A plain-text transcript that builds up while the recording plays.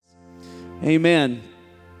Amen.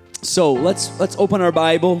 So let's open our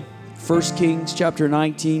Bible, 1 Kings chapter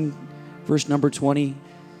 19, verse number 20.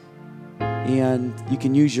 And you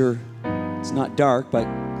can use it's not dark, but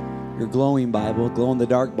your glowing Bible,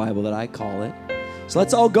 glow-in-the-dark Bible that I call it. So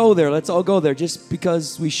let's all go there just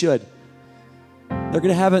because we should. They're going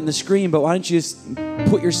to have it in the screen, but why don't you just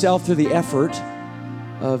put yourself through the effort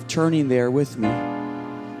of turning there with me.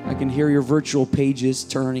 I can hear your virtual pages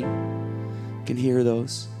turning. I can hear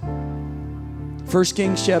those. 1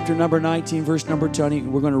 Kings chapter number 19, verse number 20.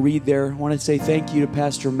 We're going to read there. I want to say thank you to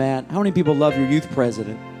Pastor Matt. How many people love your youth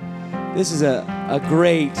president? This is a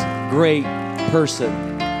great, great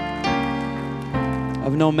person.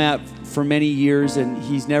 I've known Matt for many years, and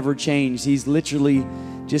he's never changed. He's literally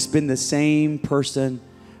just been the same person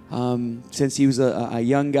since he was a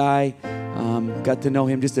young guy. Got to know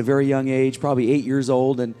him just a very young age, probably 8 years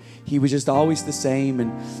old, and he was just always the same,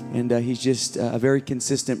 and he's just a very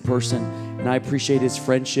consistent person, and I appreciate his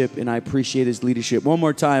friendship, and I appreciate his leadership. One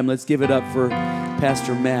more time, let's give it up for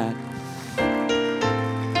Pastor Matt.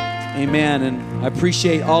 Amen, and I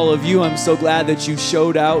appreciate all of you. I'm so glad that you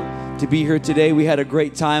showed out to be here today. We had a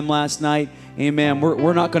great time last night. Amen.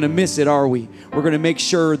 We're not going to miss it, are we? We're going to make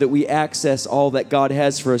sure that we access all that God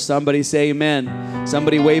has for us. Somebody say amen.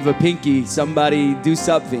 Somebody wave a pinky. Somebody do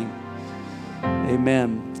something.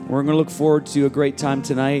 Amen. We're going to look forward to a great time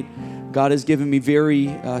tonight. God has given me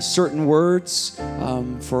very certain words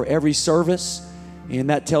for every service. And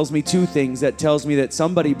that tells me two things. That tells me that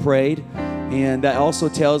somebody prayed. And that also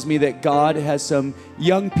tells me that God has some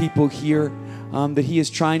young people here that He is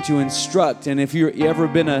trying to instruct. And if you've ever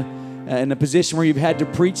been in a position where you've had to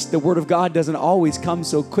preach, the Word of God doesn't always come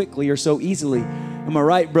so quickly or so easily. Am I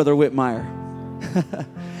right, Brother Whitmire?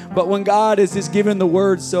 But when God is just given the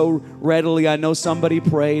Word so readily, I know somebody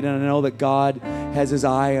prayed, and I know that God has His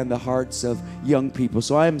eye on the hearts of young people.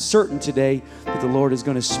 So I am certain today that the Lord is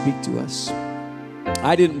going to speak to us.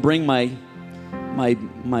 I didn't bring my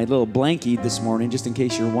little blankie this morning, just in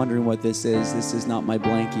case you're wondering what this is. This is not my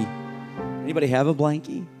blankie. Anybody have a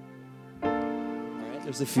blankie?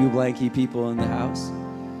 There's a few blankie people in the house.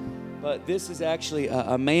 But this is actually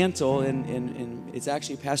a mantle, and it's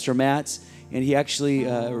actually Pastor Matt's, and he actually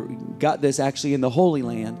got this actually in the Holy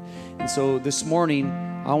Land. And so this morning,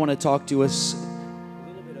 I want to talk to us a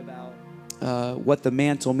little bit about what the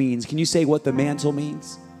mantle means. Can you say what the mantle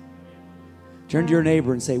means? Turn to your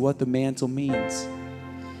neighbor and say what the mantle means.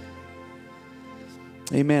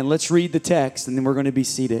 Amen. Let's read the text, and then we're going to be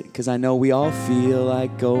seated, because I know we all feel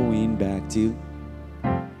like going back to...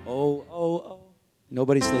 Oh.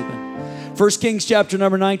 Nobody's sleeping. 1 Kings chapter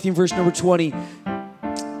number 19, verse number 20.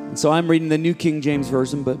 And so I'm reading the New King James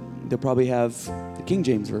Version, but they'll probably have the King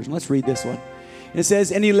James Version. Let's read this one. And it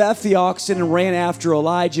says, "And he left the oxen and ran after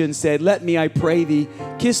Elijah and said, 'Let me, I pray thee,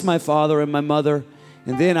 kiss my father and my mother,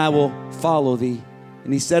 and then I will follow thee.'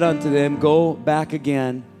 And he said unto them, 'Go back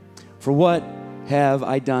again, for what have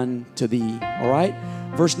I done to thee?'" All right?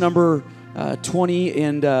 Verse number 20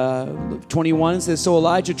 and 21 says, "So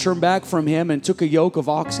Elijah turned back from him and took a yoke of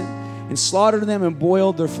oxen and slaughtered them and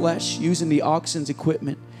boiled their flesh using the oxen's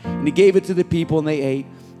equipment. And he gave it to the people, and they ate.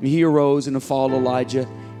 And he arose and followed Elijah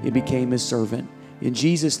and became his servant." In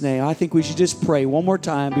Jesus' name, I think we should just pray one more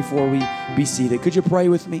time before we be seated. Could you pray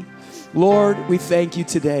with me? Lord, we thank you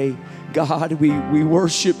today. God, we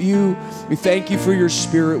worship you. We thank you for your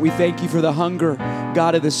Spirit. We thank you for the hunger,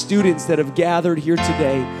 God, of the students that have gathered here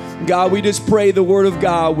today. God, we just pray the Word of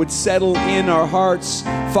God would settle in our hearts,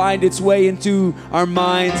 find its way into our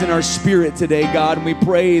minds and our spirit today, God. And we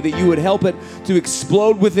pray that you would help it to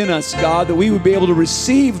explode within us, God, that we would be able to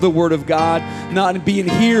receive the Word of God, not being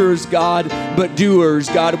hearers, God, but doers.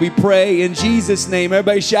 God, we pray in Jesus' name.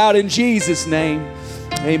 Everybody shout in Jesus' name.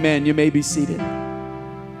 Amen. You may be seated.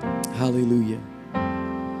 Hallelujah.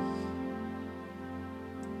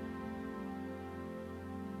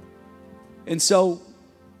 And so,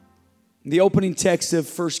 the opening text of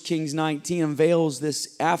 1 Kings 19 unveils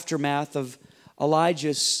this aftermath of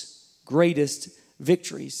Elijah's greatest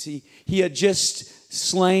victories. He had just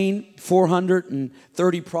slain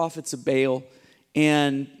 430 prophets of Baal,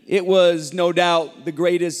 and it was no doubt the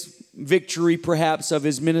greatest victory perhaps of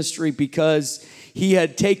his ministry, because he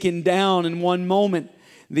had taken down in one moment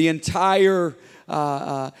the entire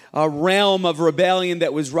realm of rebellion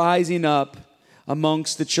that was rising up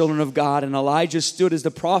amongst the children of God. And Elijah stood as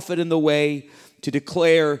the prophet in the way to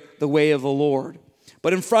declare the way of the Lord.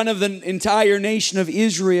 But in front of the entire nation of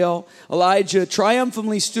Israel, Elijah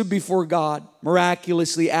triumphantly stood before God,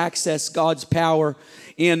 miraculously accessed God's power.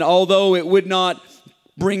 And although it would not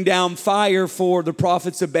bring down fire for the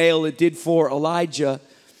prophets of Baal, it did for Elijah.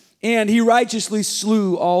 and he righteously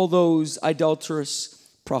slew all those idolatrous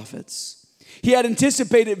prophets. He had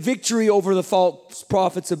anticipated victory over the false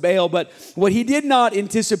prophets of Baal, but what he did not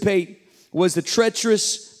anticipate was the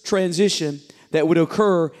treacherous transition that would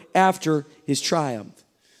occur after his triumph.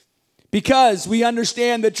 Because we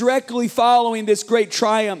understand that directly following this great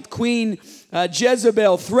triumph, Queen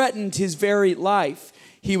Jezebel threatened his very life.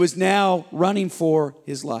 He was now running for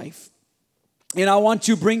his life. And I want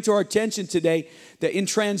to bring to our attention today that in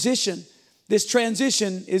transition, this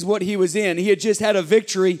transition is what he was in. He had just had a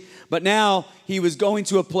victory, but now he was going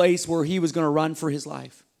to a place where he was going to run for his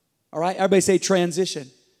life. All right? Everybody say transition.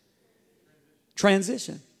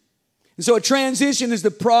 Transition. And so a transition is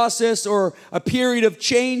the process or a period of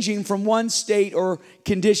changing from one state or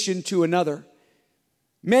condition to another.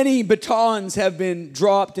 Many batons have been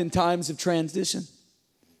dropped in times of transition.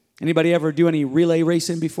 Anybody ever do any relay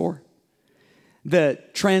racing before? The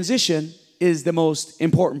transition is the most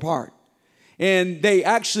important part. And they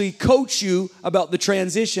actually coach you about the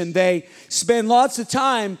transition. They spend lots of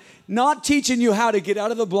time not teaching you how to get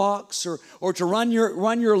out of the blocks or to run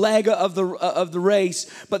your leg of the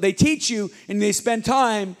race, but they teach you and they spend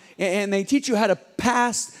time and they teach you how to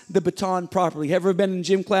pass the baton properly. Have you ever been in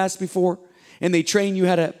gym class before and they train you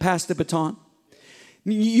how to pass the baton?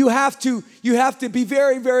 You have to be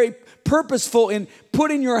very, very purposeful in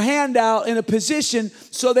putting your hand out in a position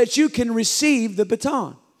so that you can receive the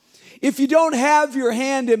baton. If you don't have your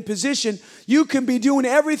hand in position, you can be doing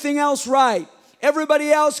everything else right.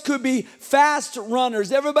 Everybody else could be fast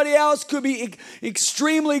runners. Everybody else could be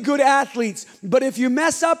extremely good athletes. But if you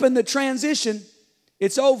mess up in the transition,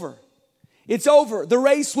 it's over. It's over. The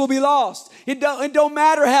race will be lost. It don't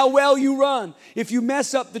matter how well you run if you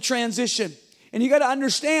mess up the transition. And you got to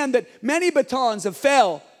understand that many batons have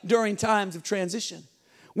fell during times of transition.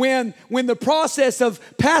 When the process of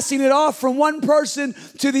passing it off from one person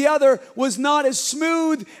to the other was not as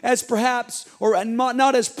smooth as perhaps, or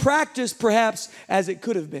not as practiced perhaps as it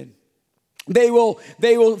could have been. They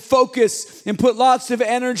will focus and put lots of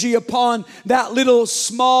energy upon that little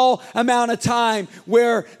small amount of time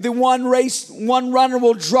where the one runner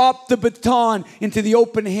will drop the baton into the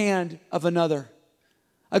open hand of another.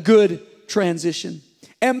 A good transition.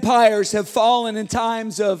 Empires have fallen in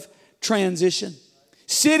times of transition.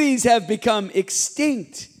 Cities have become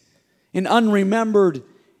extinct and unremembered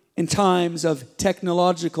in times of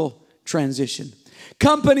technological transition.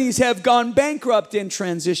 Companies have gone bankrupt in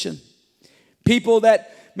transition. People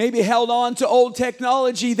that maybe held on to old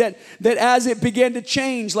technology that as it began to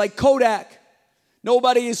change, like Kodak.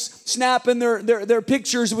 Nobody is snapping their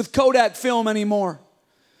pictures with Kodak film anymore.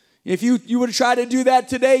 If you were to try to do that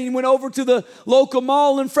today and went over to the local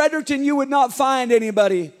mall in Fredericton, you would not find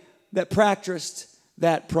anybody that practiced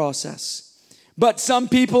that process. But some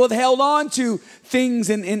people have held on to things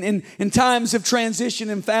in times of transition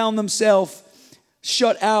and found themselves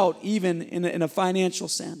shut out even in a financial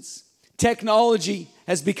sense. Technology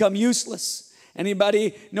has become useless.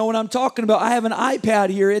 Anybody know what I'm talking about? I have an iPad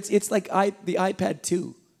here. It's like the iPad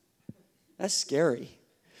 2. That's scary.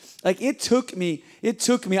 Like it took me.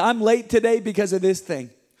 I'm late today because of this thing.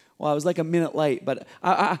 Well, I was like a minute late, but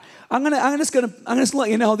I'm just gonna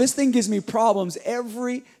let you know this thing gives me problems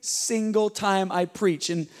every single time I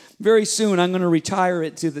preach, and very soon I'm gonna retire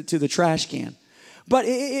it to the trash can. But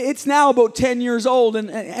it's now about 10 years old,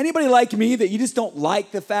 and anybody like me that you just don't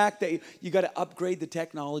like the fact that you got to upgrade the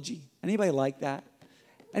technology? Anybody like that?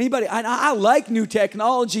 Anybody? I like new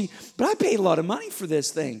technology, but I paid a lot of money for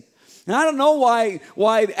this thing. And I don't know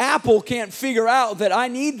why Apple can't figure out that I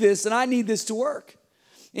need this and I need this to work.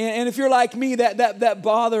 And if you're like me, that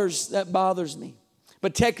bothers me.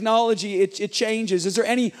 But technology, it changes. Is there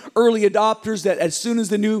any early adopters that as soon as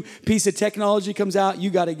the new piece of technology comes out, you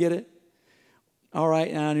got to get it? All right,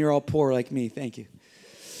 and you're all poor like me. Thank you.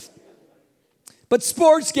 But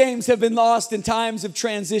sports games have been lost in times of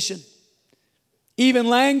transition. Even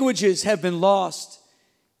languages have been lost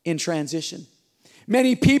in transition.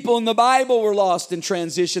 Many people in the Bible were lost in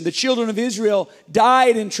transition. The children of Israel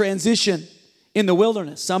died in transition in the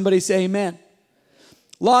wilderness. Somebody say amen.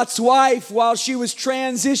 Lot's wife, while she was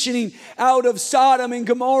transitioning out of Sodom and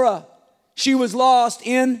Gomorrah, she was lost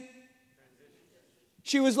in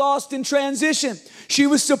transition. She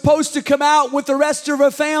was supposed to come out with the rest of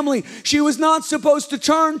her family. She was not supposed to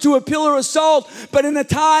turn to a pillar of salt, but in a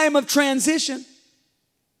time of transition,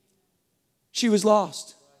 she was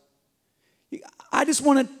lost. I just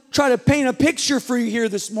want to try to paint a picture for you here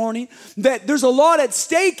this morning that there's a lot at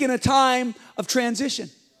stake in a time of transition.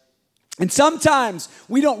 And sometimes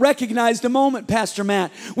we don't recognize the moment, Pastor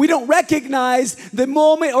Matt. We don't recognize the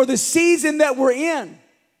moment or the season that we're in.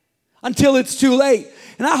 until it's too late.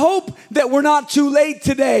 And I hope that we're not too late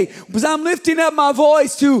today, because I'm lifting up my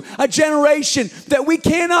voice to a generation that we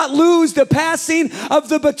cannot lose the passing of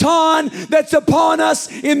the baton that's upon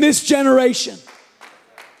us in this generation.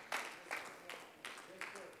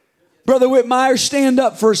 Brother Whitmire, stand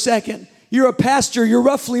up for a second. You're a pastor. You're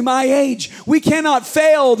roughly my age. We cannot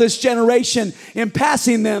fail this generation in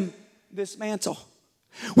passing them this mantle.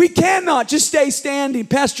 We cannot just stay standing.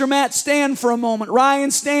 Pastor Matt, stand for a moment.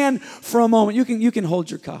 Ryan, stand for a moment. You can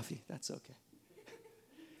hold your coffee. That's okay.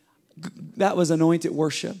 That was anointed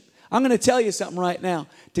worship. I'm going to tell you something right now.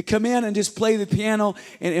 To come in and just play the piano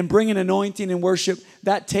and bring an anointing and worship,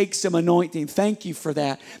 that takes some anointing. Thank you for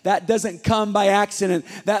that. That doesn't come by accident.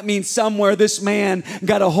 That means somewhere this man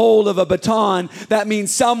got a hold of a baton. That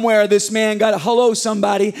means somewhere this man got a hello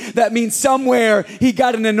somebody. That means somewhere he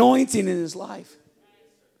got an anointing in his life.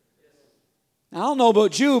 I don't know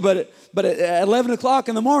about you, but at 11 o'clock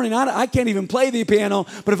in the morning, I can't even play the piano.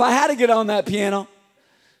 But if I had to get on that piano,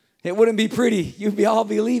 it wouldn't be pretty. You'd all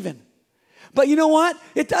be leaving. But you know what?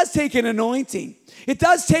 It does take an anointing. It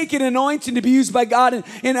does take an anointing to be used by God.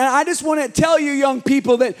 And I just want to tell you, young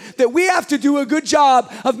people, that we have to do a good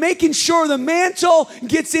job of making sure the mantle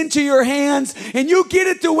gets into your hands and you get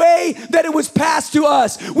it the way that it was passed to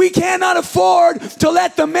us. We cannot afford to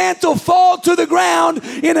let the mantle fall to the ground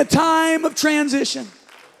in a time of transition.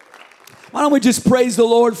 Why don't we just praise the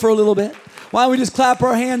Lord for a little bit? Why don't we just clap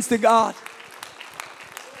our hands to God?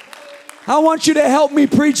 I want you to help me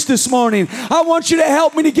preach this morning. I want you to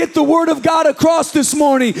help me to get the word of God across this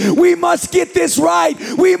morning. We must get this right.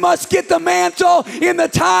 We must get the mantle in the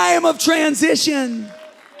time of transition.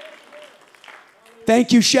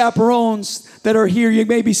 Thank you, chaperones that are here. You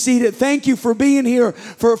may be seated. Thank you for being here,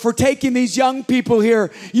 for taking these young people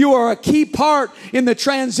here. You are a key part in the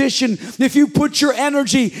transition. If you put your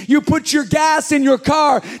energy, you put your gas in your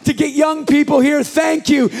car to get young people here, thank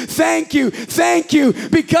you, thank you, thank you,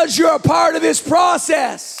 because you're a part of this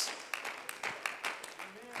process.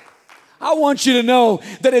 I want you to know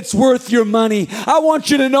that it's worth your money. I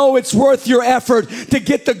want you to know it's worth your effort to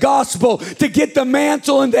get the gospel, to get the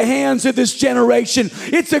mantle in the hands of this generation.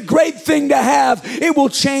 It's a great thing to have. It will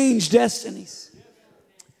change destinies.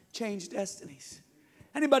 Change destinies.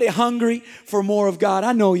 Anybody hungry for more of God?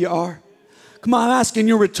 I know you are. Come on, I'm asking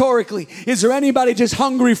you rhetorically. Is there anybody just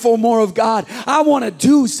hungry for more of God? I want to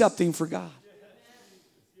do something for God.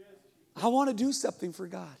 I want to do something for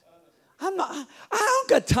God. I don't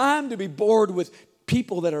got time to be bored with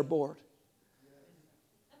people that are bored.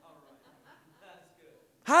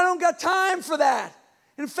 I don't got time for that.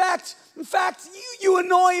 In fact, you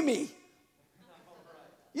annoy me.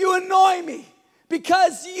 You annoy me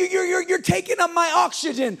because you're taking up my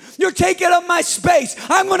oxygen. You're taking up my space.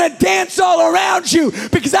 I'm going to dance all around you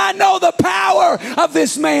because I know the power of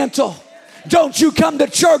this mantle. Don't you come to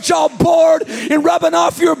church all bored and rubbing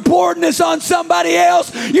off your boredness on somebody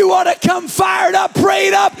else. You ought to come fired up,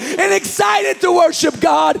 prayed up, and excited to worship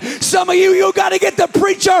God. Some of you got to get the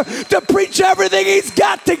preacher to preach everything he's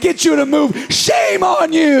got to get you to move. Shame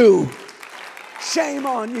on you. Shame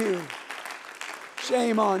on you.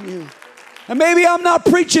 Shame on you. And maybe I'm not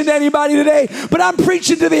preaching to anybody today, but I'm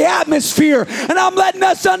preaching to the atmosphere. And I'm letting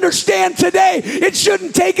us understand today, it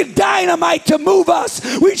shouldn't take a dynamite to move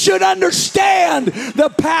us. We should understand the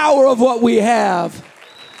power of what we have.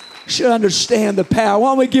 We should understand the power. Why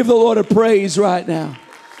don't we give the Lord a praise right now?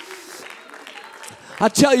 I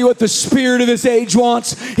tell you what the spirit of this age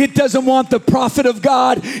wants. It doesn't want the prophet of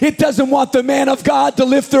God. It doesn't want the man of God to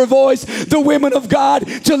lift their voice, the women of God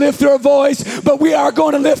to lift their voice. But we are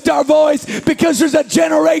going to lift our voice because there's a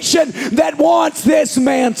generation that wants this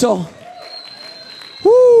mantle.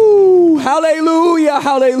 Woo! Hallelujah,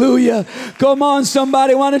 hallelujah. Come on,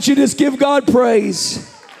 somebody. Why don't you just give God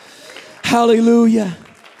praise? Hallelujah.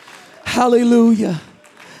 Hallelujah.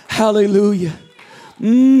 Hallelujah.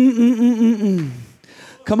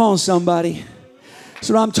 Come on, somebody. That's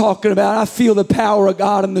what I'm talking about. I feel the power of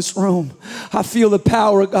God in this room. I feel the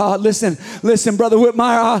power of God. Listen, Brother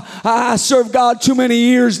Whitmire, I served God too many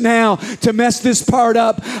years now to mess this part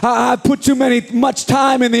up. I put much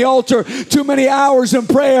time in the altar, too many hours in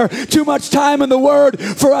prayer, too much time in the Word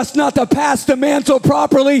for us not to pass the mantle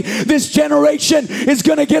properly. This generation is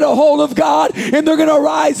going to get a hold of God and they're going to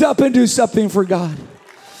rise up and do something for God.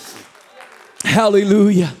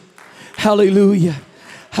 Hallelujah. Hallelujah.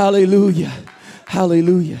 Hallelujah.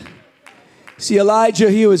 Hallelujah. See, Elijah,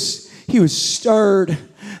 he was stirred.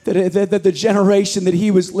 that the generation that he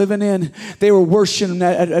was living in, they were worshiping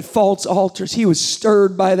at false altars. He was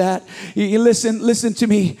stirred by that. Listen to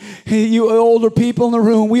me, you older people in the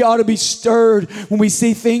room. We ought to be stirred when we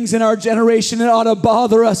see things in our generation. It ought to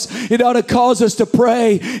bother us. It ought to cause us to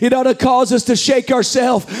pray. It ought to cause us to shake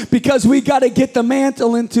ourselves, because we got to get the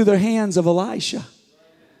mantle into the hands of Elisha.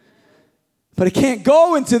 But it can't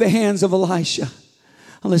go into the hands of Elisha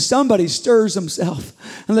unless somebody stirs himself.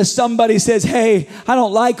 Unless somebody says, hey, I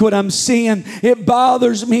don't like what I'm seeing. It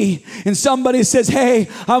bothers me. And somebody says, hey,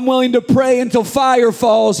 I'm willing to pray until fire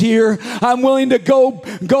falls here. I'm willing to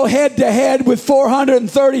go head to head with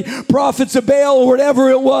 430 prophets of Baal or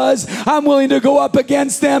whatever it was. I'm willing to go up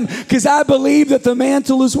against them because I believe that the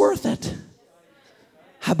mantle is worth it.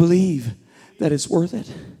 I believe that it's worth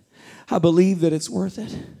it. I believe that it's worth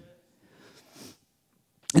it.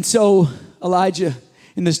 And so Elijah,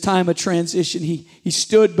 in this time of transition, he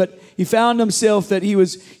stood, but he found himself that he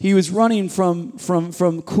was running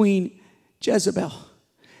from Queen Jezebel.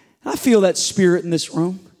 I feel that spirit in this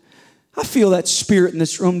room. I feel that spirit in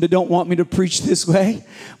this room that don't want me to preach this way.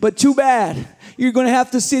 But too bad. You're going to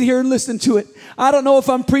have to sit here and listen to it. I don't know if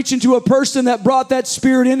I'm preaching to a person that brought that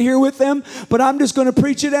spirit in here with them, but I'm just going to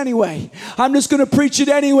preach it anyway. I'm just going to preach it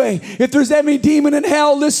anyway. If there's any demon in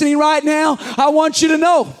hell listening right now, I want you to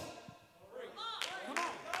know.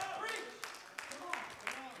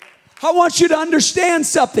 I want you to understand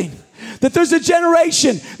something. That there's a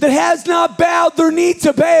generation that has not bowed their knee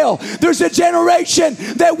to Baal. There's a generation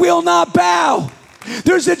that will not bow.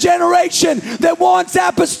 There's a generation that wants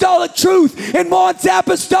apostolic truth and wants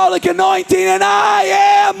apostolic anointing, and I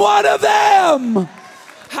am one of them.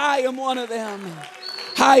 I am one of them.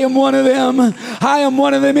 I am one of them. I am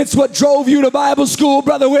one of them. It's what drove you to Bible school,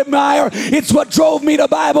 Brother Whitmire. It's what drove me to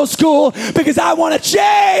Bible school, because I want to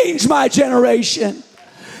change my generation.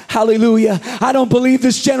 Hallelujah. I don't believe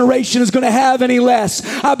this generation is going to have any less.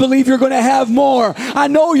 I believe you're going to have more. I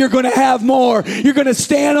know you're going to have more. You're going to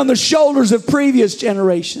stand on the shoulders of previous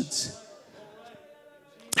generations.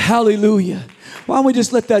 Hallelujah. Why don't we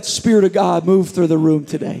just let that Spirit of God move through the room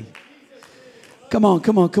today? Come on,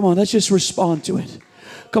 come on, come on. Let's just respond to it.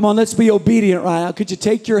 Come on, let's be obedient right now. Could you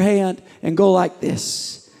take your hand and go like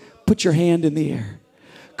this? Put your hand in the air.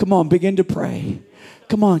 Come on, begin to pray.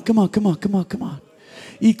 Come on, come on, come on, come on, come on.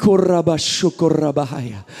 In the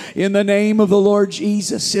name of the Lord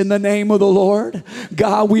Jesus, in the name of the Lord,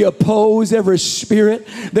 God, we oppose every spirit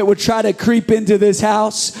that would try to creep into this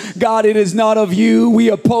house. God, it is not of you. We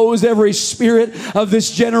oppose every spirit of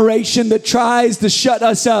this generation that tries to shut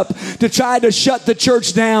us up, to try to shut the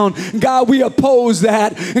church down. God, we oppose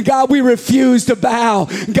that. God, we refuse to bow.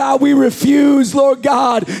 God, we refuse, Lord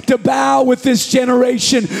God, to bow with this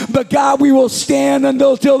generation. But God, we will stand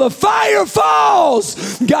until the fire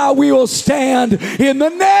falls. God, we will stand in the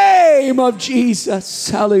name of Jesus.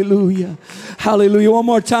 Hallelujah. Hallelujah. One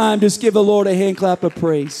more time, just give the Lord a hand clap of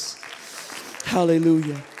praise.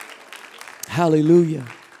 Hallelujah. Hallelujah.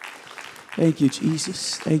 Thank you,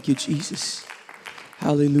 Jesus. Thank you, Jesus.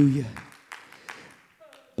 Hallelujah.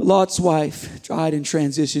 But Lot's wife died in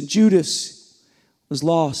transition. Judas was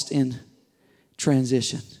lost in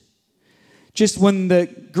transition. Just when the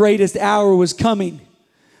greatest hour was coming,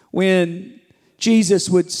 when Jesus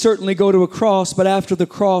would certainly go to a cross, but after the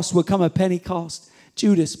cross would come a Pentecost.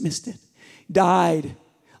 Judas missed it. Died,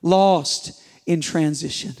 lost in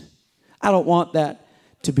transition. I don't want that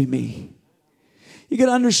to be me. You got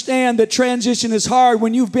to understand that transition is hard.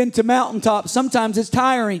 When you've been to mountaintops, sometimes it's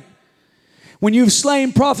tiring. When you've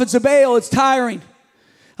slain prophets of Baal, it's tiring.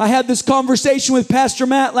 I had this conversation with Pastor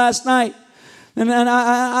Matt last night. And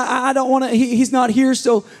I don't want to, he's not here,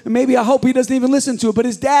 so maybe I hope he doesn't even listen to it. But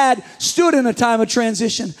his dad stood in a time of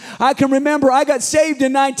transition. I can remember I got saved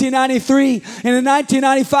in 1993. And in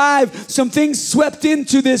 1995, some things swept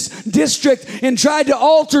into this district and tried to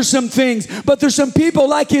alter some things. But there's some people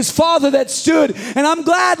like his father that stood. And I'm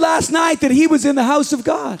glad last night that he was in the house of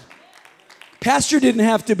God. Pastor didn't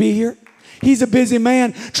have to be here. He's a busy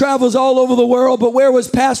man, travels all over the world. But where was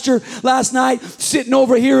Pastor last night? Sitting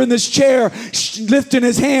over here in this chair, lifting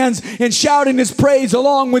his hands and shouting his praise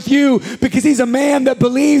along with you, because he's a man that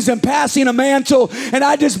believes in passing a mantle. And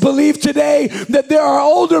I just believe today that there are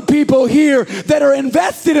older people here that are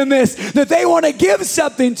invested in this, that they want to give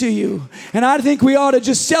something to you. And I think we ought to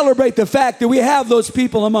just celebrate the fact that we have those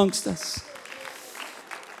people amongst us.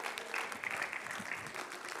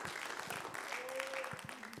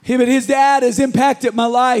 But his dad has impacted my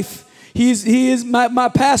life. He is my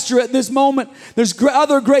pastor at this moment. There's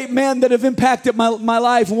other great men that have impacted my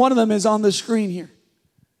life. One of them is on the screen here.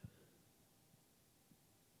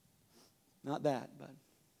 Not that, but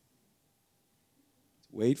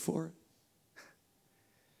Wait for it.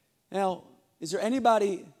 Now, is there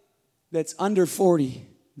anybody that's under 40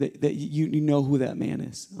 that you know who that man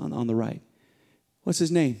is on the right? What's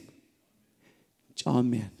his name? John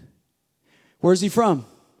Mann. Where's he from?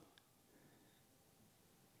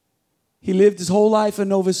 He lived his whole life in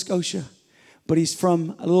Nova Scotia, but he's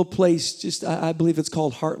from a little place, just I believe it's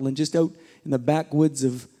called Heartland, just out in the backwoods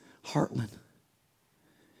of Heartland.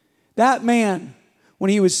 That man,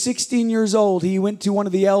 when he was 16 years old, he went to one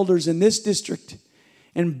of the elders in this district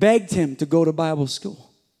and begged him to go to Bible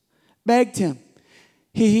school. Begged him.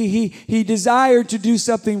 He desired to do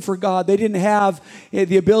something for God. They didn't have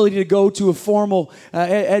the ability to go to a formal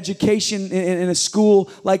education in a school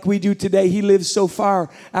like we do today. He lives so far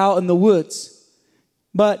out in the woods.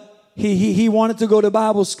 But he wanted to go to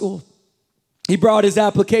Bible school. He brought his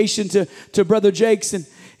application to Brother Jakes,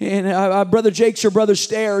 and Brother Jakes or Brother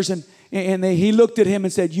Stairs, and he looked at him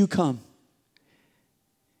and said, "You come."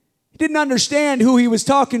 Didn't understand who he was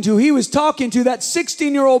talking to. He was talking to that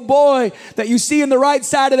 16-year-old boy that you see in the right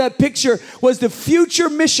side of that picture was the future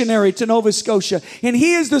missionary to Nova Scotia. And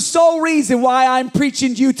he is the sole reason why I'm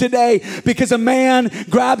preaching to you today, because a man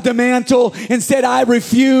grabbed the mantle and said, "I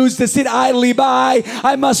refuse to sit idly by.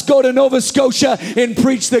 I must go to Nova Scotia and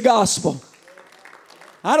preach the gospel."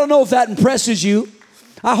 I don't know if that impresses you.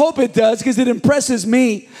 I hope it does, because it impresses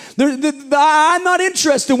me. I'm not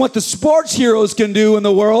interested in what the sports heroes can do in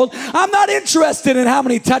the world. I'm not interested in how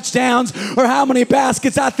many touchdowns or how many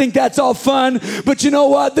baskets. I think that's all fun. But you know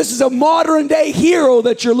what? This is a modern day hero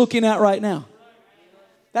that you're looking at right now.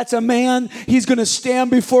 That's a man, he's going to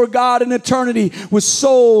stand before God in eternity with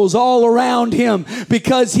souls all around him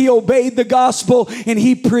because he obeyed the gospel and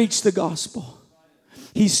he preached the gospel.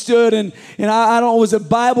 He stood and I don't know, it was a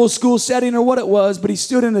Bible school setting or what it was, but he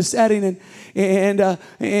stood in a setting and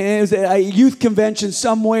it was a youth convention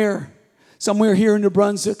somewhere here in New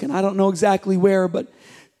Brunswick, and I don't know exactly where, but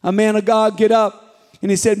a man of God get up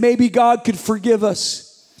and he said, maybe God could forgive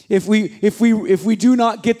us if we do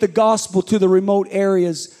not get the gospel to the remote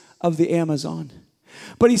areas of the Amazon.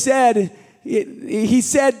 But he said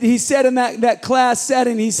in that class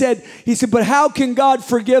setting, he said, but how can God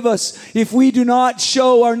forgive us if we do not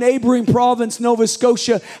show our neighboring province, Nova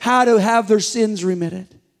Scotia, how to have their sins remitted?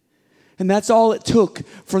 And that's all it took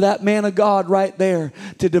for that man of God right there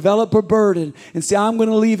to develop a burden and say, I'm going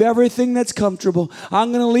to leave everything that's comfortable.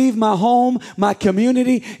 I'm going to leave my home, my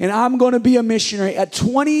community, and I'm going to be a missionary. At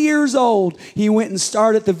 20 years old, he went and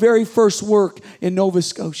started the very first work in Nova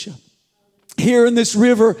Scotia. Here in this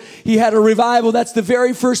river, he had a revival. That's the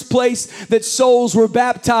very first place that souls were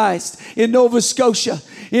baptized in Nova Scotia.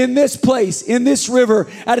 In this place, in this river,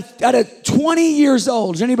 at 20 years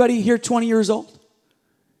old. Is anybody here 20 years old?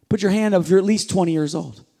 Put your hand up if you're at least 20 years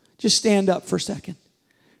old. Just stand up for a second.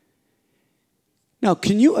 Now,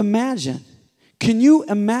 can you imagine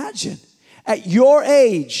at your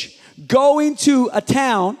age going to a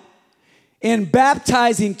town and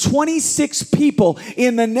baptizing 26 people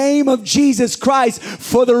in the name of Jesus Christ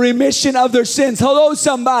for the remission of their sins? Hello,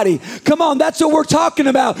 somebody. Come on, that's what we're talking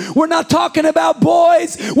about. We're not talking about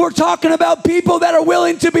boys. We're talking about people that are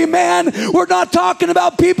willing to be men. We're not talking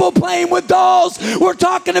about people playing with dolls. We're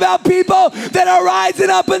talking about people that are rising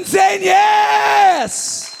up and saying,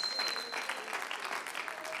 yes.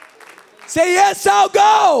 Say, yes, I'll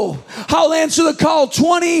go. I'll answer the call.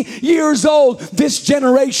 20 years old. This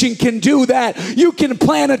generation can do that. You can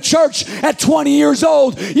plant a church at 20 years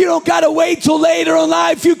old. You don't got to wait till later in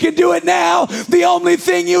life. You can do it now. The only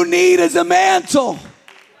thing you need is a mantle.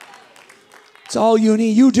 It's all you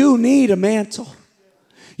need. You do need a mantle.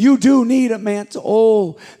 You do need a mantle.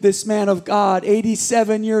 Oh, this man of God,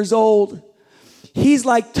 87 years old. He's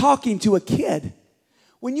like talking to a kid.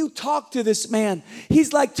 When you talk to this man,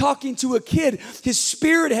 he's like talking to a kid. His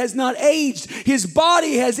spirit has not aged. His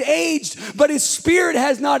body has aged, but his spirit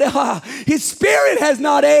has not. His spirit has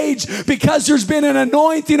not aged because there's been an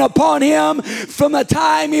anointing upon him from the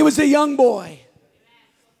time he was a young boy.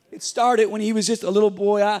 It started when he was just a little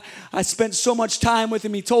boy. I spent so much time with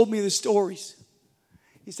him. He told me the stories.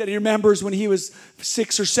 He said he remembers when he was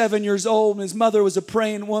 6 or 7 years old and his mother was a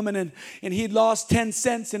praying woman and he'd lost 10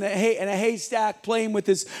 cents in a haystack playing with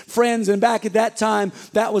his friends. And back at that time,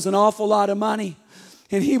 that was an awful lot of money.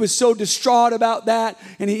 And he was so distraught about that.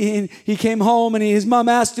 And he came home and his mom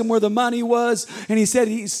asked him where the money was. And he said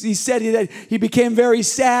that he became very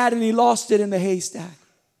sad and he lost it in the haystack.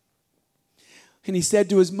 And he said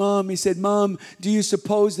to his mom, he said, Mom, do you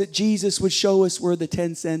suppose that Jesus would show us where the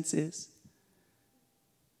 10 cents is?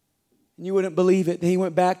 And you wouldn't believe it. He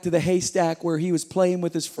went back to the haystack where he was playing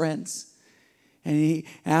with his friends. And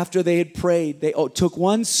after they had prayed, they took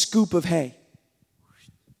one scoop of hay.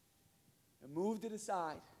 I moved it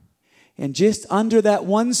aside. And just under that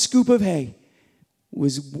one scoop of hay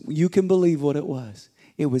was, you can believe what it was.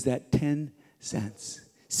 It was that 10 cents.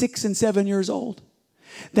 6 and 7 years old.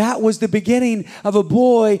 That was the beginning of a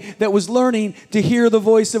boy that was learning to hear the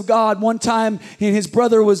voice of God. One time, his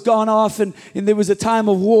brother was gone off, and there was a time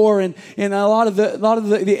of war, and a lot of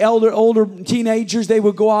the older teenagers, they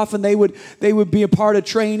would go off and they would be a part of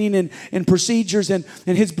training and procedures, and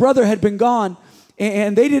his brother had been gone,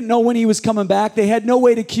 and they didn't know when he was coming back. They had no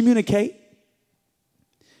way to communicate.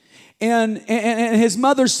 And his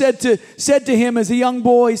mother said to him as a young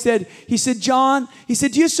boy, he said, John, do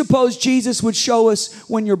you suppose Jesus would show us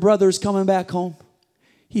when your brother's coming back home?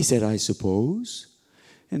 He said, I suppose.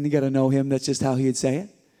 And you got to know him. That's just how he'd say it.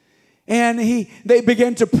 And they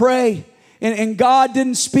began to pray. And God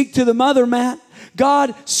didn't speak to the mother, Matt.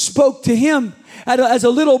 God spoke to him as a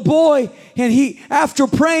little boy. And after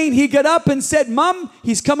praying, he got up and said, Mom,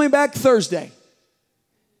 he's coming back Thursday.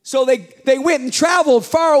 So they went and traveled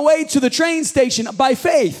far away to the train station by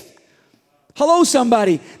faith. Hello,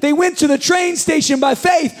 somebody. They went to the train station by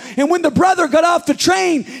faith. And when the brother got off the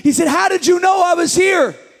train, he said, how did you know I was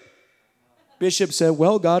here? Bishop said,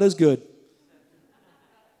 well, God is good.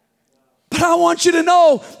 But I want you to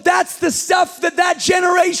know that's the stuff that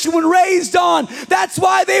generation was raised on. That's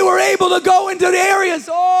why they were able to go into the areas.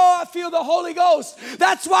 Oh, I feel the Holy Ghost.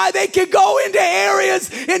 That's why they could go into areas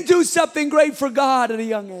and do something great for God at a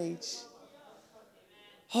young age.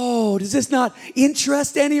 Oh, does this not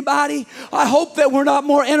interest anybody? I hope that we're not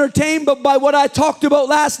more entertained by what I talked about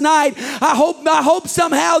last night. I hope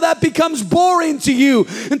somehow that becomes boring to you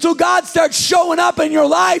until God starts showing up in your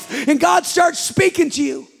life and God starts speaking to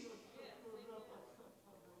you.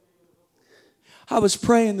 I was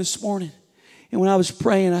praying this morning, and when I was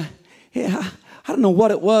praying, I don't know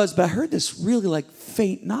what it was, but I heard this really like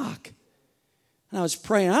faint knock. And I was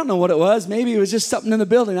praying. I don't know what it was. Maybe it was just something in the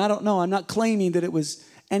building. I don't know. I'm not claiming that it was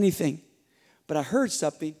anything. But I heard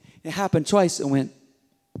something. It happened twice. It went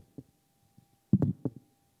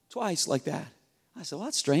twice like that. I said, well,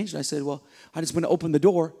 that's strange. And I said, well, I just went to open the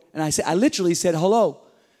door. And I literally said hello,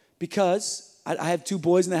 because I have 2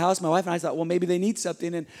 boys in the house, my wife, and I thought, well, maybe they need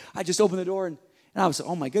something. And I just opened the door, and I was like,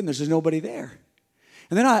 oh my goodness, there's nobody there.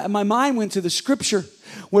 And then my mind went to the scripture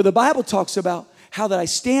where the Bible talks about how that I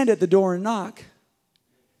stand at the door and knock.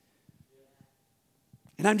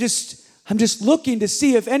 And I'm just looking to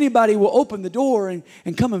see if anybody will open the door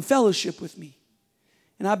and come and fellowship with me.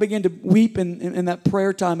 And I began to weep in that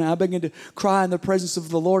prayer time, and I began to cry in the presence of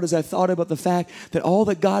the Lord as I thought about the fact that all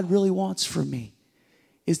that God really wants from me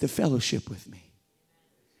is the fellowship with me.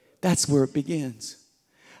 That's where it begins.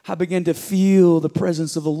 I began to feel the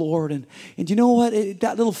presence of the Lord. And you know what?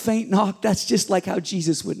 That little faint knock, that's just like how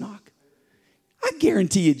Jesus would knock. I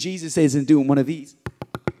guarantee you Jesus isn't doing one of these.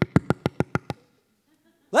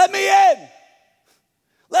 Let me in.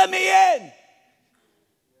 Let me in.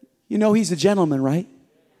 You know he's a gentleman, right?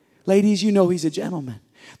 Ladies, you know he's a gentleman.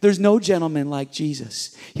 There's no gentleman like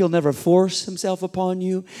Jesus. He'll never force himself upon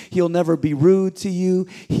you. He'll never be rude to you.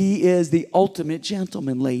 He is the ultimate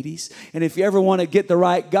gentleman, ladies. And if you ever want to get the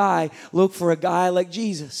right guy, look for a guy like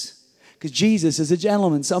Jesus, because Jesus is a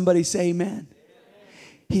gentleman. Somebody say amen.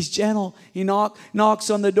 He's gentle. He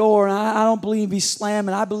knocks on the door, and I don't believe he's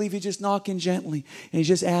slamming. I believe he's just knocking gently. And he's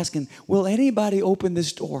just asking, will anybody open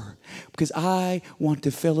this door? Because I want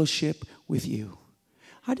to fellowship with you.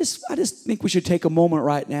 I just think we should take a moment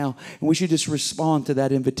right now, and we should just respond to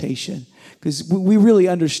that invitation, because we really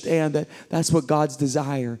understand that that's what God's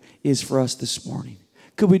desire is for us this morning.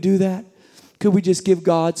 Could we do that? Could we just give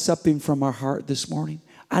God something from our heart this morning?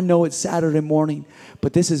 I know it's Saturday morning,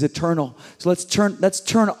 but this is eternal. So let's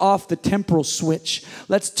turn off the temporal switch.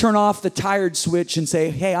 Let's turn off the tired switch and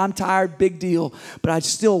say, hey, I'm tired, big deal, but I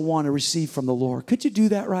still want to receive from the Lord. Could you do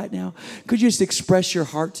that right now? Could you just express your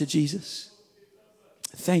heart to Jesus?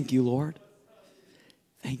 Thank you, Lord.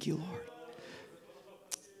 Thank you, Lord.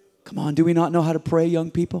 Come on, do we not know how to pray,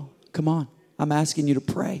 young people? Come on, I'm asking you to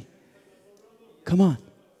pray. Come on.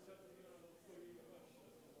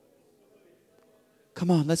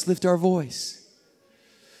 Come on, let's lift our voice.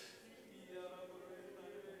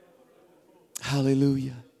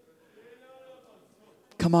 Hallelujah.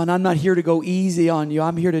 Come on, I'm not here to go easy on you.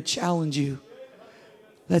 I'm here to challenge you.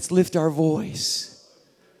 Let's lift our voice.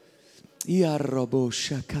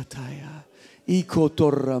 Iarabosakataya.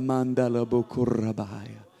 Ikotorramanda la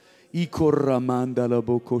bokurabaya. Ikorramanda la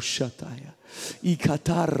bokoshataya.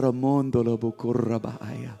 Ikatarramondo la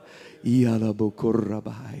bokurabaya. Iala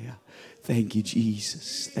bokurabaya. Thank you,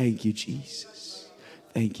 Jesus. Thank you, Jesus.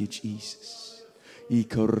 Thank you, Jesus.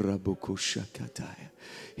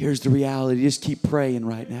 Here's the reality. Just keep praying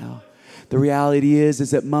right now. The reality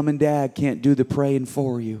is that mom and dad can't do the praying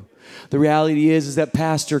for you. The reality is that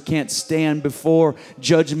pastor can't stand before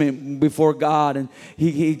judgment before God, and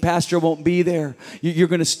pastor won't be there. You're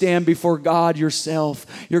going to stand before God yourself.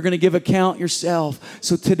 You're going to give account yourself.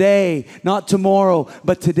 So today, not tomorrow,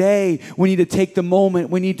 but today, we need to take the moment.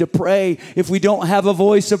 We need to pray. If we don't have a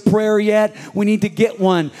voice of prayer yet, we need to get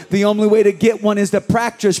one. The only way to get one is to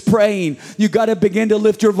practice praying. You got to begin to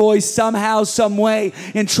lift your voice somehow, some way,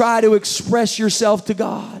 and try to express yourself to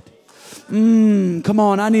God. Come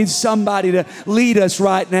on, I need somebody to lead us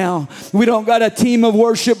right now. We don't got a team of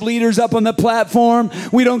worship leaders up on the platform.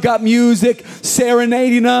 We don't got music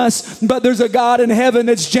serenading us, but there's a God in heaven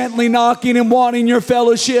that's gently knocking and wanting your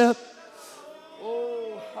fellowship.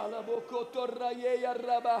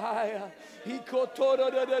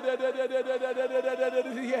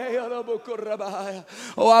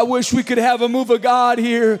 Oh, I wish we could have a move of God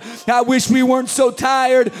here. I wish we weren't so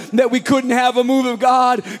tired that we couldn't have a move of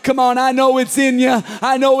God. Come on, I know it's in you.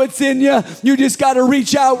 I know it's in you. You just got to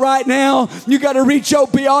reach out right now. You got to reach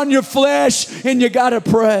out beyond your flesh, and you got to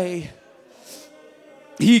pray.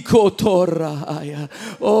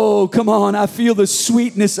 Oh, come on. I feel the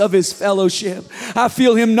sweetness of His fellowship. I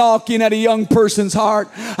feel Him knocking at a young person's heart.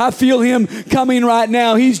 I feel Him coming right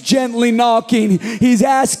now. He's gently knocking. He's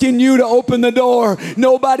asking you to open the door.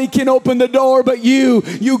 Nobody can open the door but you.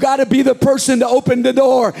 You got to be the person to open the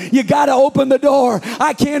door. You got to open the door.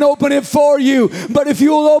 I can't open it for you, but if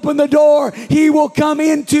you'll open the door, He will come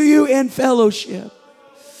into you in fellowship.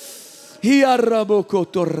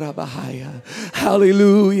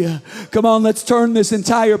 Hallelujah. Come on, let's turn this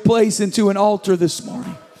entire place into an altar this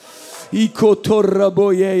morning.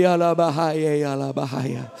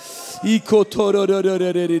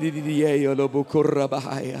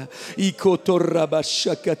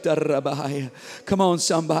 Come on,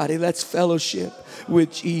 somebody, let's fellowship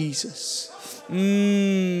with Jesus.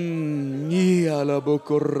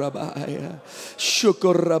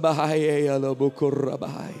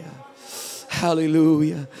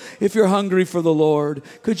 Hallelujah. If you're hungry for the Lord,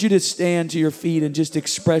 could you just stand to your feet and just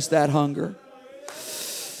express that hunger?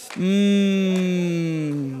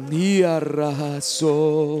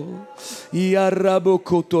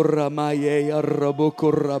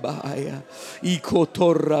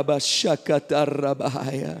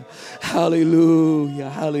 Hallelujah,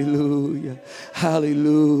 hallelujah,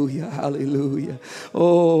 hallelujah, hallelujah.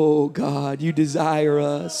 Oh God, you desire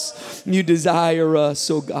us. You desire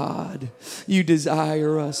us, oh God. You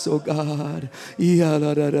desire us, oh God.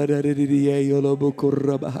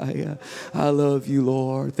 I love you,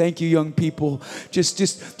 Lord. Thank you, young people.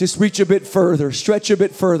 Just reach a bit further. Stretch a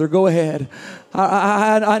bit further. Go ahead.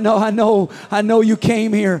 I know you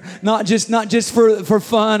came here not just for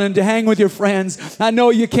fun and to hang with your friends. I know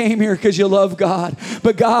you came here because you love God.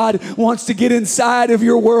 But God wants to get inside of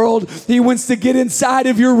your world. He wants to get inside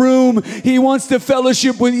of your room. He wants to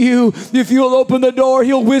fellowship with you. If you'll open the door,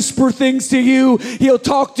 He'll whisper things to you. He'll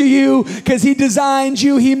talk to you because He designed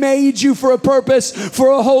you. He made you for a purpose,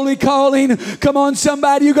 for a holy calling. Come on,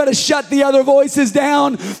 somebody, you got to shut the other voices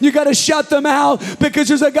down. You got to shut them out because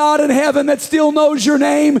there's a God in heaven that still knows your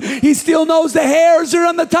name. He still knows the hairs are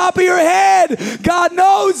on the top of your head. God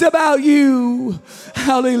knows about you.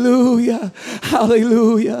 Hallelujah.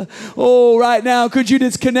 Hallelujah. Oh, right now, could you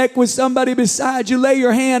just connect with somebody beside you? Lay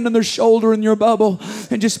your hand on their shoulder in your bubble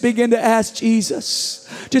and just begin to ask Jesus.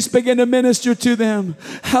 Just begin to minister to them.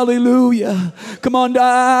 Hallelujah. Come on,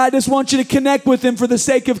 I just want you to connect with Him for the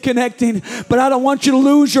sake of connecting, but I don't want you to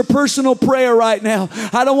lose your personal prayer right now.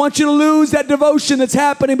 I don't want you to lose that devotion that's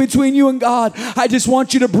happening between you and God. I just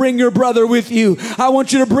want you to bring your brother with you. I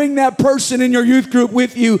want you to bring that person in your youth group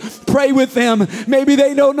with you. Pray with them. Maybe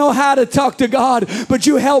they don't know how to talk to God, but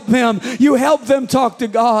you help them. You help them talk to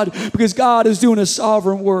God because God is doing a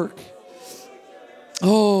sovereign work.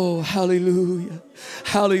 Oh, hallelujah.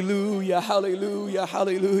 Hallelujah, hallelujah,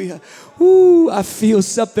 hallelujah. Ooh, I feel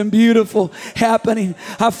something beautiful happening.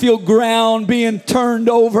 I feel ground being turned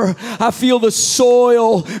over. I feel the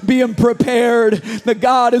soil being prepared. That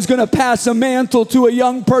God is going to pass a mantle to a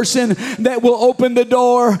young person that will open the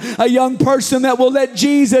door. A young person that will let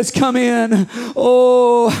Jesus come in.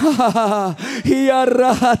 Oh,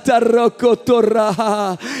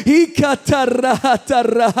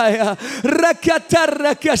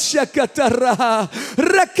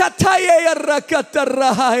 Rakataya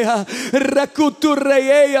rakataraya.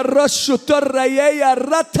 Rakuturaya rashutaraya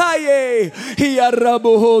rataye.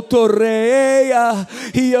 Hiaraboho toreya.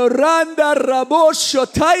 Hioranda rabosho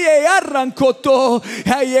taye arankoto.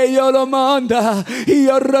 Haye yolomanda.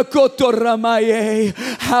 Hiarakoto ramaye.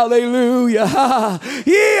 Hallelujah.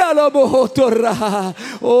 Hiaraboho torah.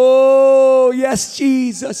 Oh, yes,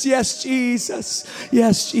 Jesus. Yes, Jesus.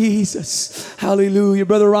 Yes, Jesus. Hallelujah.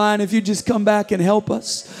 Brother Ryan, if you just come back and help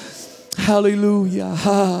us. Hallelujah.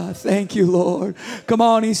 Thank you, Lord. Come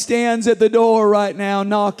on, he stands at the door right now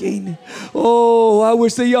knocking. Oh, I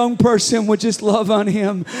wish the young person would just love on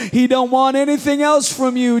him. He don't want anything else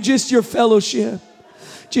from you, just your fellowship.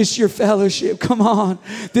 Just your fellowship. Come on.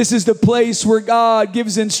 This is the place where God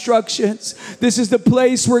gives instructions. This is the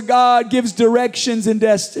place where God gives directions and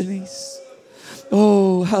destinies.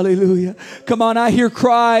 Oh, hallelujah. Come on, I hear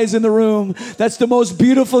cries in the room. That's the most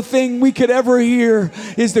beautiful thing we could ever hear,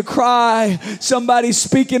 is the cry. Somebody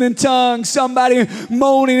speaking in tongues, somebody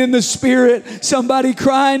moaning in the spirit, somebody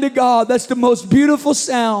crying to God. That's the most beautiful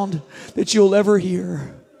sound that you'll ever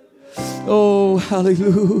hear. Oh,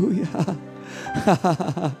 hallelujah.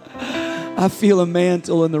 I feel a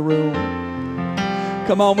mantle in the room.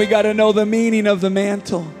 Come on, we got to know the meaning of the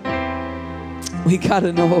mantle. We got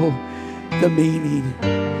to know the meaning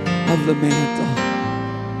of the mantle.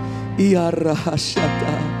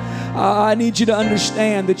 I need you to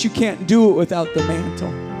understand that you can't do it without the mantle.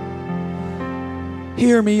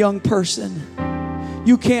 Hear me, young person.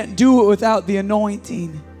 You can't do it without the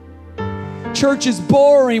anointing. Church is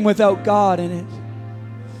boring without God in it.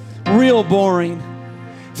 Real boring.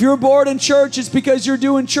 If you're bored in church, it's because you're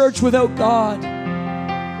doing church without God.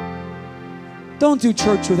 Don't do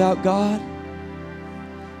church without God.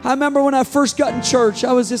 I remember when I first got in church,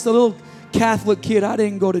 I was just a little Catholic kid. I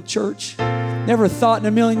didn't go to church. Never thought in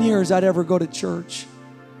a million years I'd ever go to church.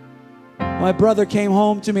 My brother came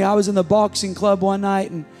home to me. I was in the boxing club one night,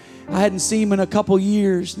 and I hadn't seen him in a couple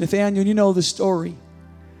years. Nathaniel, you know the story.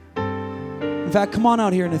 In fact, come on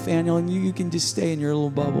out here, Nathaniel, and you can just stay in your little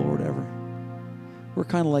bubble or whatever. We're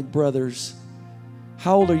kind of like brothers.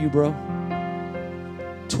 How old are you, bro?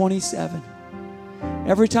 27.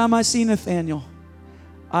 Every time I see Nathaniel,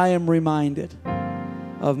 I am reminded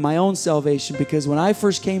of my own salvation, because when I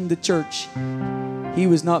first came to church, he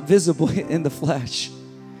was not visible in the flesh.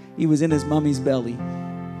 He was in his mommy's belly.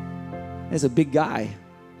 He's a big guy.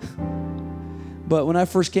 But when I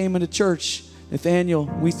first came into church, Nathaniel,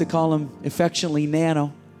 we used to call him affectionately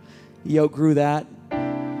Nano. He outgrew that.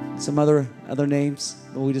 Some other names,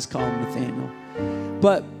 but we just call him Nathaniel.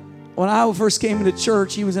 But when I first came into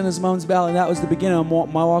church, he was in his mom's belly. That was the beginning of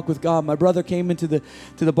my walk with God. My brother came into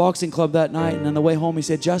the boxing club that night, and on the way home he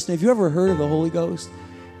said, "Justin, have you ever heard of the Holy Ghost?"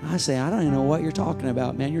 And I say, "I don't even know what you're talking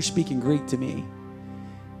about, man. You're speaking Greek to me."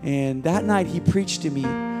 And that night he preached to me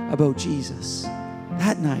about Jesus.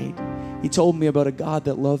 That night he told me about a God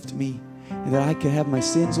that loved me and that I could have my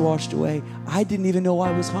sins washed away. I didn't even know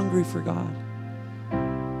I was hungry for God.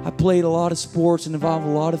 I played a lot of sports and involved a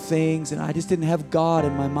lot of things, and I just didn't have God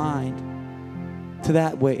in my mind in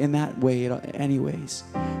that way anyways.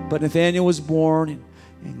 But Nathaniel was born,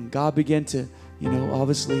 and God began to,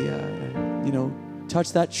 obviously,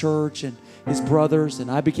 touch that church and his brothers, and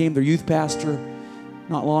I became their youth pastor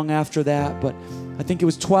not long after that. But I think it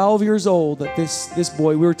was 12 years old that this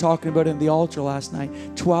boy, we were talking about in the altar last night,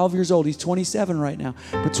 12 years old. He's 27 right now,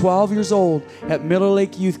 but 12 years old at Miller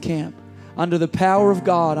Lake Youth Camp, under the power of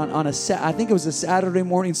God I think it was a Saturday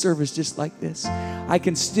morning service just like this. I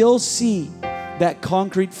can still see that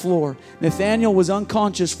concrete floor. Nathaniel was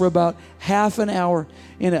unconscious for about half an hour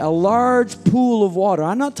in a large pool of water.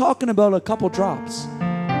 I'm not talking about a couple drops.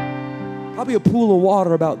 Probably a pool of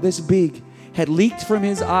water about this big had leaked from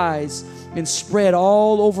his eyes and spread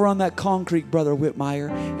all over on that concrete, Brother Whitmire.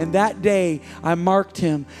 And that day, I marked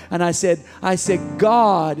him, and I said,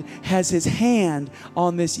 God has his hand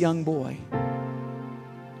on this young boy.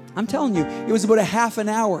 I'm telling you, it was about a half an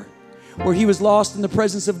hour where he was lost in the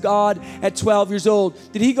presence of God at 12 years old.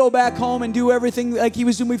 Did he go back home and do everything like he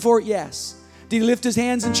was doing before? Yes. Did he lift his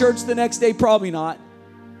hands in church the next day? Probably not.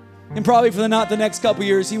 And probably for not the next couple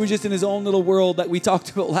years, he was just in his own little world that we talked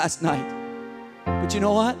about last night. But you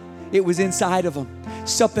know what? It was inside of him.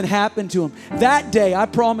 Something happened to him. That day, I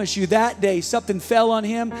promise you, that day, something fell on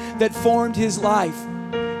him that formed his life.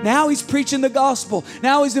 Now he's preaching the gospel.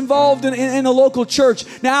 Now he's involved in a local church.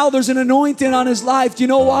 Now there's an anointing on his life. Do you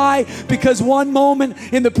know why? Because one moment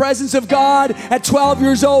in the presence of God at 12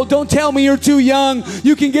 years old, don't tell me you're too young.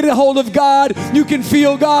 You can get a hold of God. You can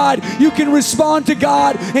feel God. You can respond to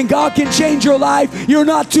God, and God can change your life. You're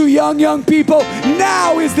not too young people.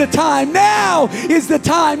 Now is the time. Now is the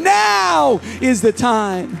time. Now is the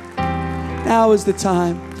time. Now is the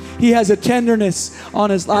time. He has a tenderness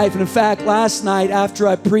on his life. And in fact, last night after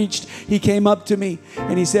I preached, he came up to me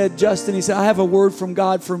and he said, Justin, he said, I have a word from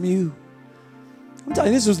God from you. I'm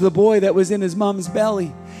telling you, this was the boy that was in his mom's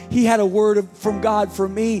belly. He had a word from God for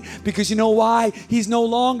me, because you know why? He's no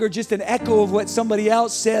longer just an echo of what somebody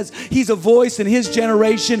else says. He's a voice in his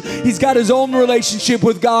generation. He's got his own relationship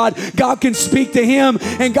with God. God can speak to him,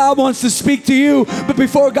 and God wants to speak to you. But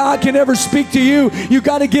before God can ever speak to you, you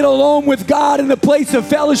got to get alone with God in a place of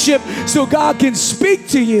fellowship so God can speak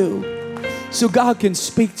to you. So God can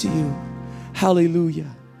speak to you.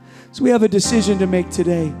 Hallelujah. So we have a decision to make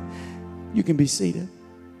today. You can be seated.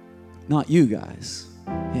 Not you guys.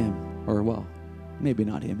 Him, or well, maybe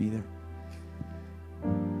not him either.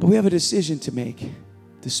 But we have a decision to make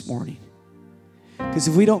this morning. Because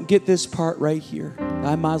if we don't get this part right here,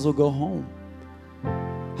 I might as well go home.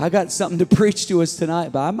 I got something to preach to us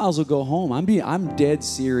tonight, but I might as well go home. I'm dead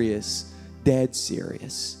serious.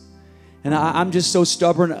 And I'm just so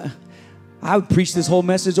stubborn. I would preach this whole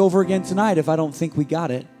message over again tonight if I don't think we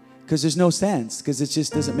got it. Because there's no sense, because it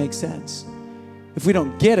just doesn't make sense. If we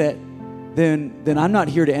don't get it, then I'm not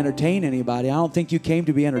here to entertain anybody. I don't think you came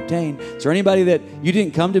to be entertained. Is there anybody that you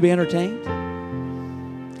didn't come to be entertained?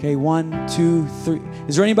 Okay, 1, 2, 3.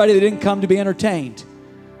 Is there anybody that didn't come to be entertained?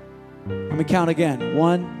 Let me count again.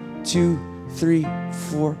 1, 2, 3,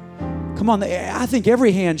 4. Come on, I think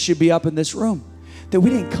every hand should be up in this room. That we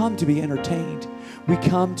didn't come to be entertained. We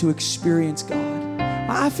come to experience God.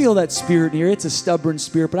 I feel that spirit here. It's a stubborn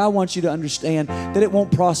spirit, but I want you to understand that it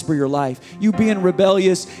won't prosper your life. You being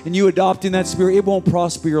rebellious and you adopting that spirit, it won't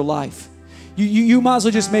prosper your life. You might as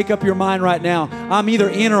well just make up your mind right now. I'm either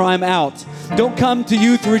in or I'm out. Don't come to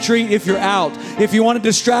youth retreat if you're out. If you want to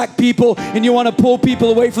distract people and you want to pull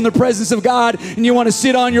people away from the presence of God and you want to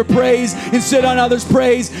sit on your praise and sit on others'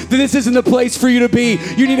 praise, then this isn't the place for you to be.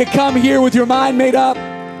 You need to come here with your mind made up.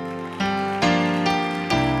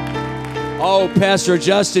 Oh, Pastor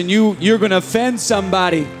Justin, you're going to offend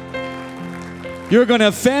somebody. You're going to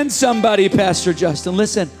offend somebody, Pastor Justin.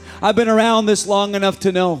 Listen, I've been around this long enough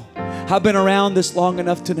to know. I've been around this long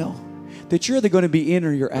enough to know that you're either going to be in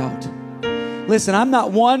or you're out. Listen, I'm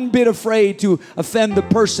not one bit afraid to offend the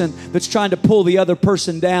person that's trying to pull the other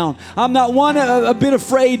person down. I'm not a bit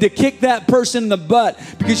afraid to kick that person in the butt,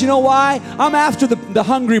 because you know why? I'm after the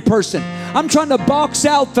hungry person. I'm trying to box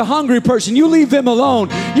out the hungry person. You leave them alone.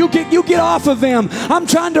 You get off of them. I'm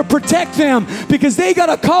trying to protect them because they got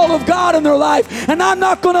a call of God in their life, and I'm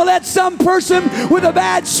not going to let some person with a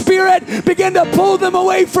bad spirit begin to pull them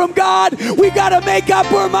away from God. We got to make up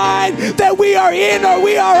our mind that we are in or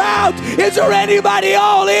we are out. Is there anybody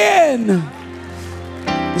all in?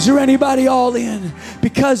 Is there anybody all in?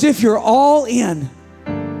 Because if you're all in,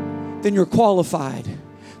 then you're qualified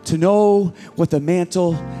to know what the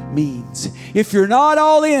mantle means. If you're not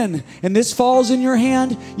all in and this falls in your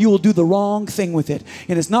hand, you will do the wrong thing with it.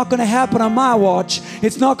 And it's not going to happen on my watch.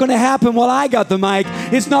 It's not going to happen while I got the mic.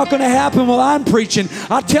 It's not going to happen while I'm preaching.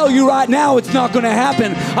 I'll tell you right now, it's not going to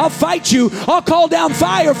happen. I'll fight you. I'll call down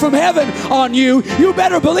fire from heaven on you. You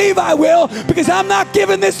better believe I will, because I'm not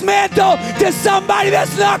giving this mantle to somebody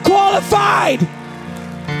that's not qualified.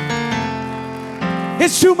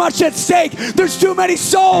 It's too much at stake. There's too many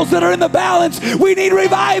souls that are in the balance. We need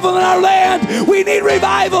revival in our land. We need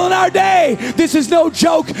revival in our day. This is no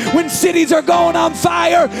joke. When cities are going on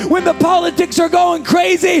fire, when the politics are going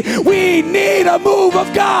crazy, we need a move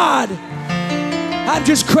of God. I'm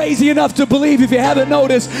just crazy enough to believe, if you haven't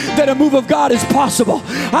noticed, that a move of God is possible.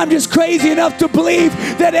 I'm just crazy enough to believe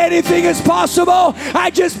that anything is possible. I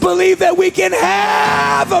just believe that we can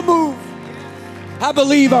have a move. I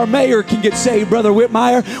believe our mayor can get saved, Brother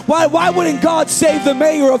Whitmire. Why wouldn't God save the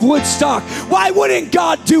mayor of Woodstock? Why wouldn't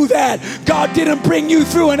God do that? God didn't bring you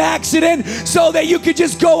through an accident so that you could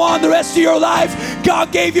just go on the rest of your life.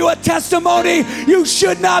 God gave you a testimony. You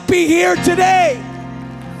should not be here today.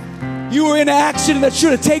 You were in an accident that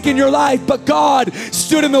should have taken your life, but God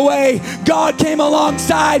stood in the way. God came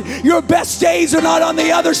alongside. Your best days are not on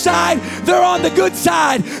the other side. They're on the good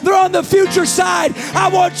side. They're on the future side. I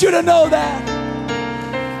want you to know that.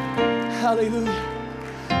 Hallelujah.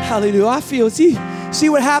 Hallelujah. I feel, see, See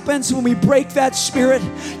what happens when we break that spirit?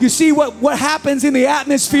 You see what happens in the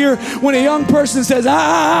atmosphere when a young person says,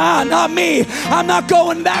 not me. I'm not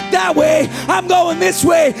going back that way. I'm going this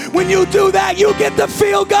way. When you do that, you get to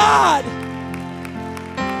feel God.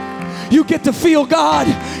 You get to feel God.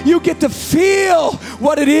 You get to feel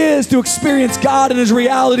what it is to experience God in His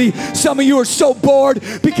reality. Some of you are so bored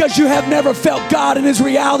because you have never felt God in His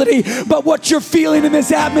reality. But what you're feeling in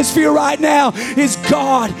this atmosphere right now is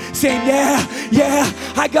God saying, yeah,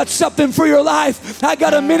 I got something for your life. I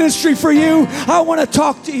got a ministry for you. I want to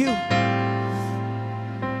talk to you.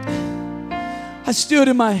 I stood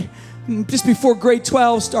just before grade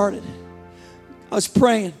 12 started. I was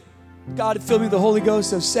praying. God had filled me with the Holy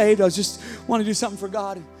Ghost. I was saved. I was just wanting to do something for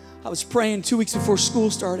God. I was praying 2 weeks before school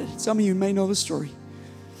started. Some of you may know the story.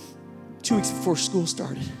 2 weeks before school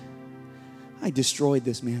started, I destroyed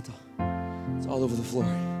this mantle. It's all over the floor.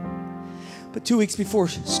 But 2 weeks before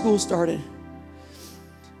school started,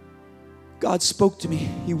 God spoke to me.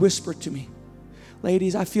 He whispered to me.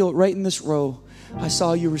 Ladies, I feel it right in this row. I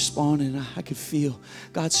saw you respond, and I could feel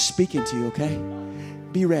God speaking to you, okay?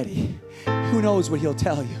 Be ready. Who knows what He'll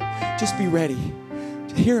tell you? Just be ready.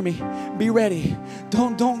 Hear me. Be ready.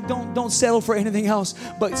 Don't settle for anything else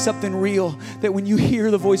but something real. That when you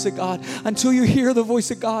hear the voice of God, until you hear the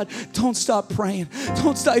voice of God, don't stop praying.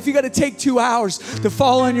 Don't stop. If you got to take 2 hours to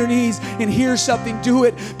fall on your knees and hear something, do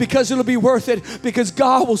it, because it'll be worth it. Because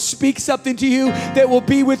God will speak something to you that will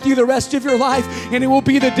be with you the rest of your life, and it will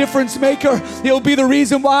be the difference maker. It will be the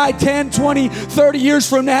reason why 10, 20, 30 years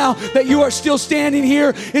from now that you are still standing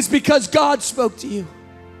here. It's because God spoke to you.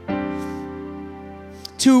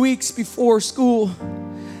 2 weeks before school,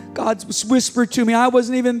 God whispered to me. I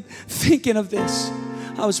wasn't even thinking of this.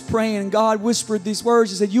 I was praying, and God whispered these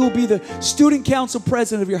words. He said, you will be the student council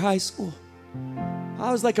president of your high school.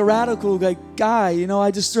 I was like a radical guy.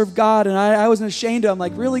 I just served God, and I wasn't ashamed of it. I'm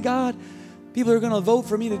like, really, God? People are going to vote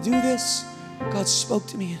for me to do this? God spoke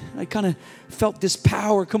to me, and I kind of felt this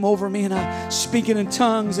power come over me, and I speaking in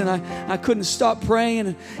tongues, and I couldn't stop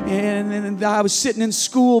praying, and I was sitting in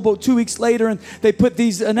school about 2 weeks later, and they put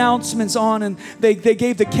these announcements on, and they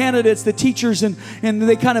gave the candidates, the teachers, and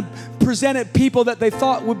they kind of presented people that they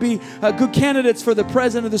thought would be good candidates for the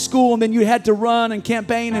president of the school, and then you had to run and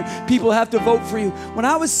campaign, and people have to vote for you. When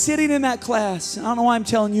I was sitting in that class, I don't know why I'm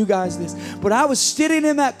telling you guys this, but I was sitting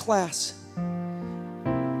in that class.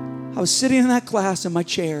 I was sitting in that class in my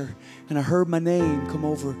chair, and I heard my name come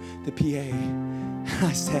over the PA. And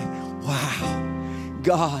I said, wow,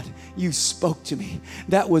 God, you spoke to me.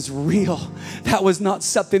 That was real. That was not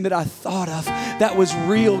something that I thought of. That was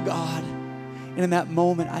real, God. And in that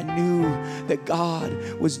moment, I knew that God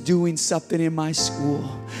was doing something in my school,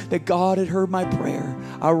 that God had heard my prayer.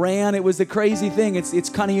 I ran. It was the crazy thing. It's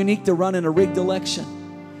kind of unique to run in a rigged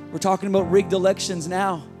election. We're talking about rigged elections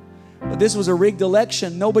now. But this was a rigged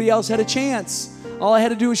election. Nobody else had a chance. All I had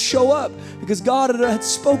to do was show up because God had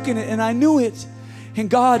spoken it, and I knew it. And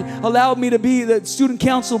God allowed me to be the student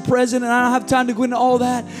council president. And I don't have time to go into all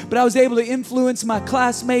that, but I was able to influence my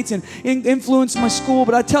classmates and influence my school.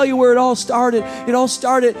 But I tell you where it all started. It all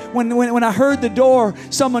started when I heard the door,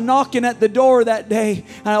 someone knocking at the door that day.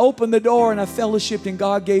 And I opened the door and I fellowshiped, and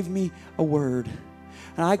God gave me a word.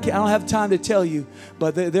 And I don't have time to tell you,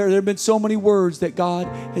 but there have been so many words that God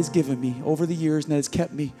has given me over the years and that has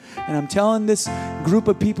kept me. And I'm telling this group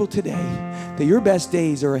of people today that your best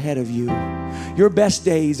days are ahead of you. Your best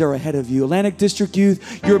days are ahead of you. Atlantic District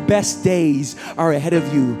Youth, your best days are ahead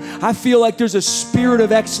of you. I feel like there's a spirit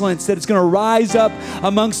of excellence that is going to rise up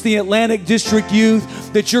amongst the Atlantic District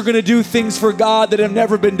Youth, that you're going to do things for God that have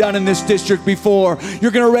never been done in this district before.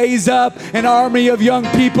 You're going to raise up an army of young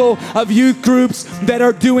people, of youth groups that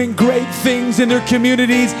are doing great things in their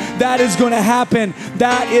communities. That is going to happen.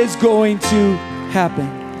 That is going to happen.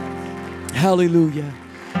 Hallelujah.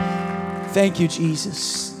 Thank you,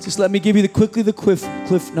 Jesus. Just let me give you the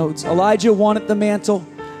cliff notes. Elijah wanted the mantle,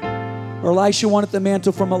 or Elisha wanted the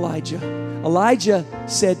mantle from Elijah. Elijah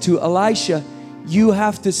said to Elisha, you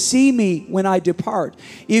have to see me when I depart.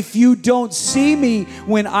 If you don't see me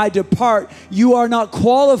when I depart, you are not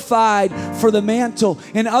qualified for the mantle.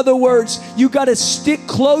 In other words, you got to stick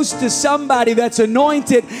close to somebody that's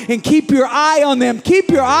anointed and keep your eye on them. Keep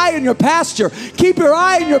your eye on your pastor. Keep your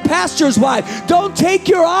eye on your pastor's wife. Don't take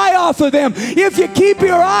your eye off of them. If you keep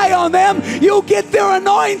your eye on them, you'll get their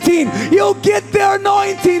anointing. You'll get their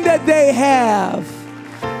anointing that they have.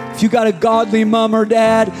 If you got a godly mom or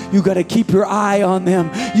dad, you got to keep your eye on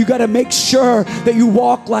them. You got to make sure that you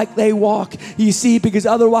walk like they walk. You see, because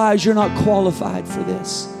otherwise you're not qualified for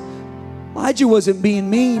this. Elijah wasn't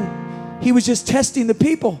being mean. He was just testing the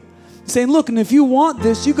people. saying, look, and if you want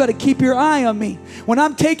this, you got to keep your eye on me. When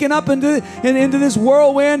I'm taken up into this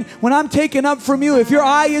whirlwind, when I'm taken up from you, if your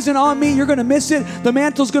eye isn't on me, you're going to miss it. The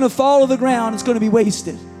mantle's going to fall to the ground. It's going to be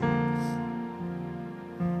wasted.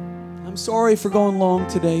 I'm sorry for going long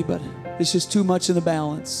today, but it's just too much in the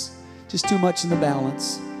balance. Just too much in the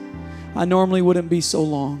balance. I normally wouldn't be so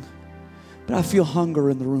long, but I feel hunger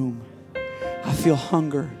in the room. I feel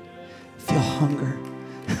hunger. I feel hunger.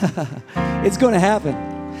 It's going to happen.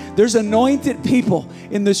 There's anointed people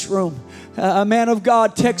in this room. A man of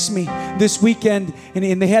God texted me this weekend,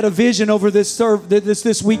 and they had a vision over this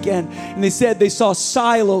weekend, and they said they saw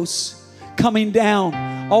silos coming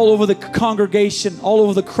down all over the congregation, all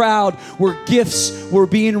over the crowd, where gifts were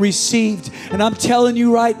being received. And I'm telling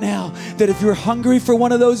you right now that if you're hungry for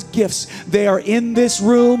one of those gifts, they are in this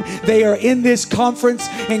room, they are in this conference,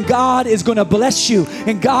 and God is going to bless you,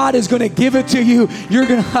 and God is going to give it to you. You're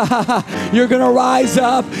going to rise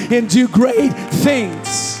up and do great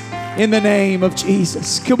things in the name of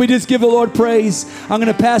Jesus. Can we just give the Lord praise? I'm going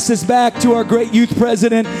to pass this back to our great youth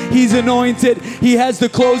president. He's anointed. He has the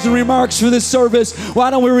closing remarks for this service. Why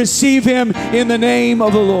don't we receive him in the name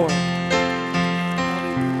of the Lord?